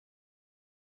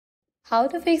How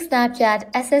to fix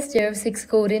Snapchat SS06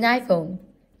 code in iPhone.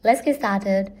 Let's get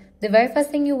started. The very first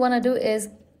thing you want to do is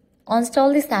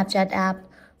install the Snapchat app.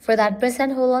 For that, press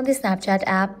and hold on the Snapchat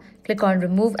app. Click on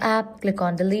Remove app, click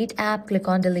on Delete app, click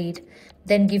on Delete.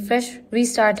 Then give fresh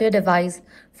restart to your device.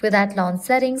 For that, launch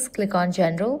settings, click on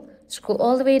General. Scroll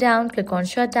all the way down, click on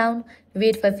Shutdown.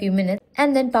 Wait for a few minutes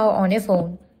and then power on your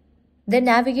phone. Then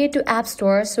navigate to App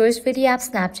Store, search for the app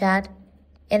Snapchat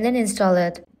and then install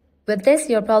it. With this,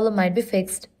 your problem might be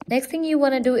fixed. Next thing you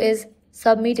want to do is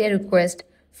submit a request.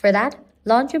 For that,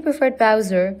 launch your preferred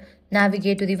browser,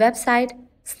 navigate to the website,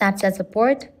 Snapchat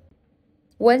support.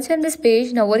 Once you're on this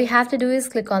page, now what you have to do is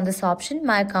click on this option,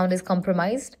 My account is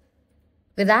compromised.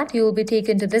 With that, you will be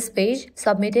taken to this page,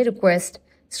 submit a request.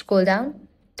 Scroll down,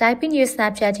 type in your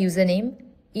Snapchat username,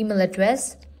 email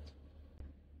address,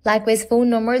 likewise phone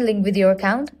number linked with your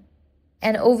account.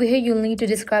 And over here, you'll need to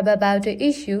describe about your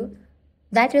issue,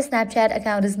 that your Snapchat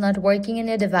account is not working in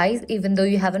your device even though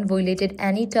you haven't violated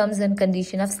any terms and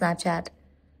condition of Snapchat.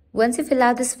 Once you fill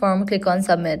out this form, click on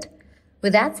Submit.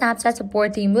 With that, Snapchat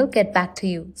support team will get back to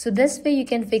you. So this way you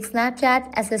can fix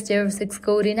Snapchat SS06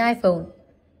 code in iPhone.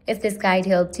 If this guide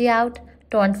helped you out,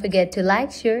 don't forget to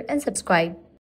like, share and subscribe.